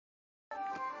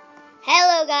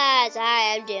Hello guys,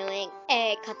 I am doing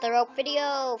a cut the rope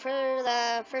video for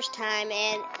the first time,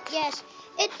 and yes,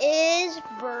 it is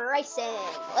Bryson.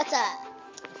 What's up?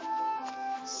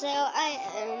 So I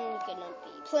am gonna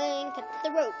be playing cut the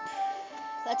rope.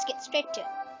 Let's get straight to it.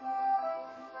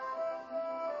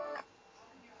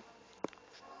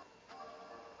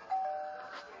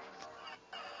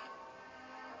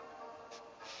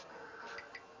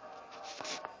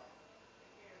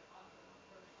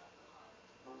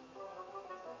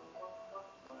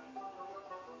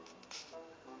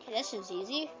 Okay, this is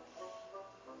easy.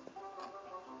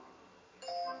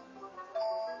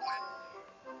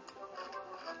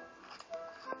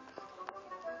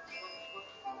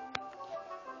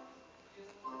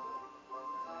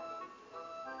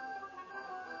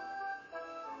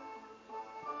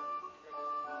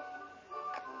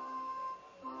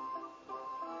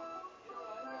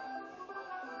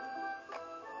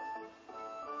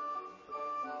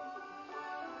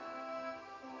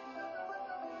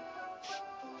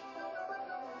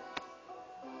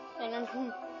 And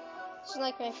this is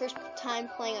like my first time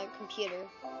playing on a computer.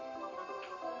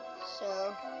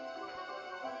 So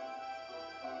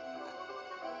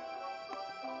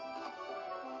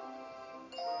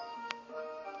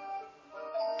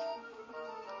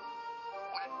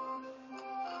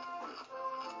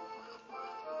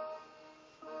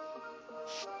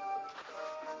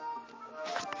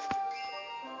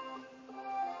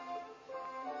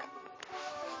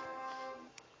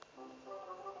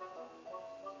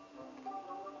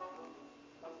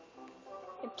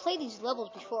I played these levels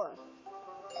before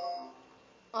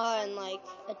on like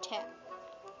a tab.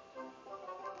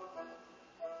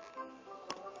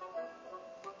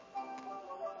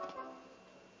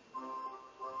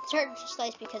 It's hard to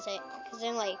slice because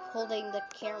I'm like holding the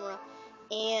camera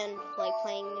and like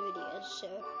playing the videos. So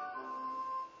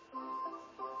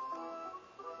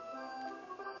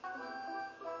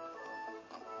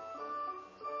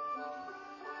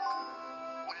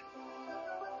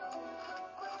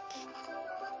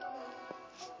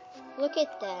look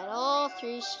at that, all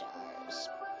 3 stars.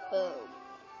 Boom.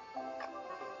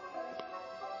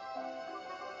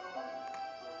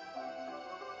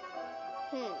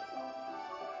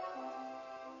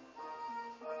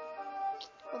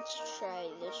 Let's try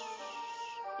this.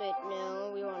 Wait,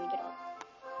 no, we want to get a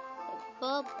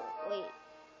bubble. Wait.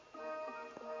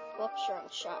 Whoops, wrong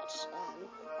shots.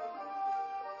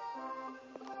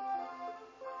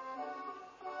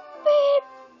 Beep.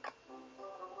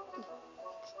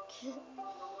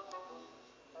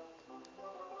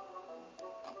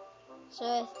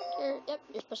 So, yep,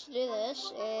 you're supposed to do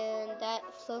this, and that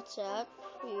floats up.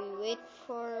 We wait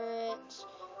for it.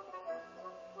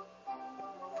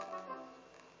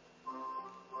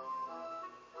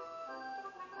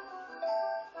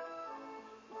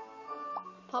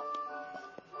 Pop.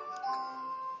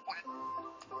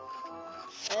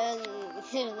 And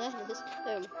here that is.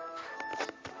 Boom.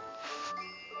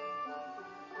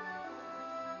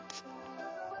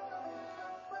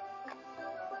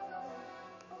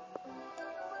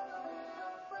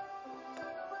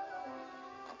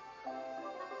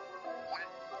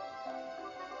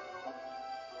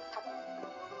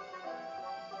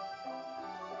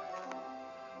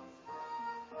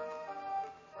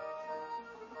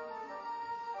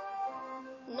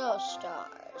 No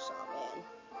stars, oh man.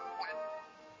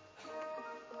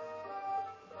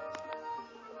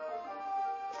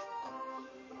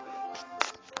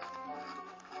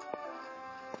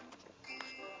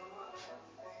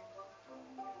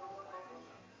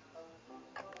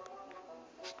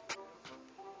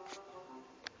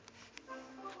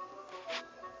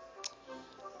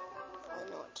 I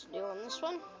know what to do on this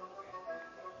one.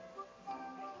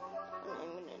 And I'm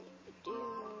gonna do,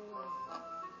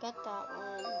 got that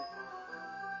one.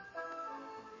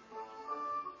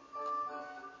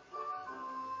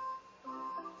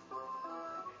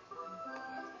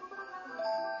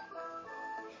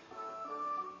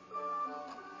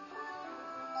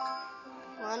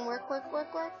 Come on, work.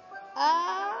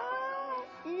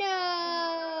 No!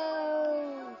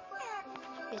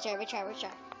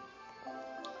 Retry.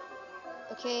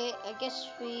 Okay, I guess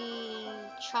we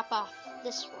chop off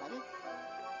this one.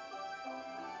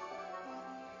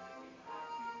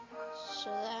 So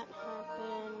that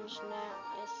happens now.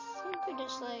 I think we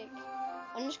just like,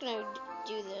 I'm just gonna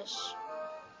do this.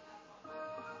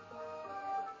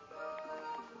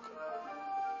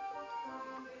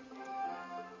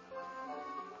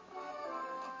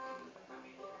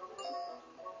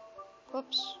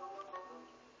 Whoops.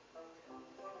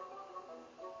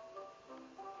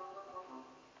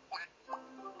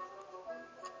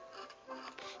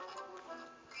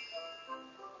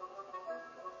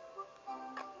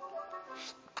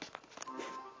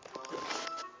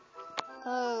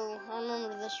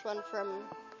 this one from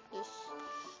this.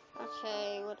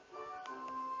 Okay, what?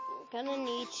 I'm gonna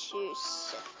need to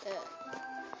set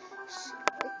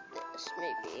like this,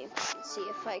 maybe. Let's see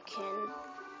if I can.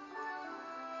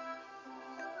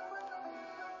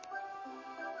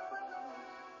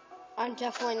 I'm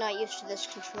definitely not used to this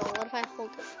control. What if I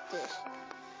hold this?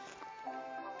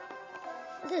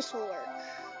 This will work.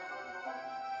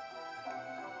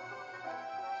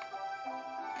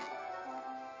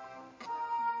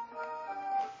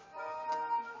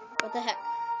 What the heck?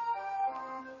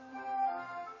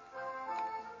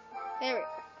 There we go.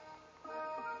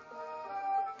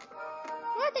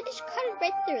 What? They just cut it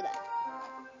right through that.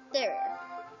 There we are.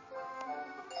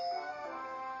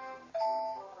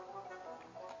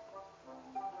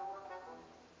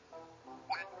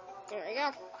 There we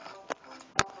go.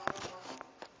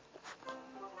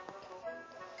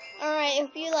 Alright,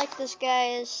 if you like this,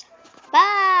 guys,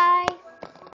 bye!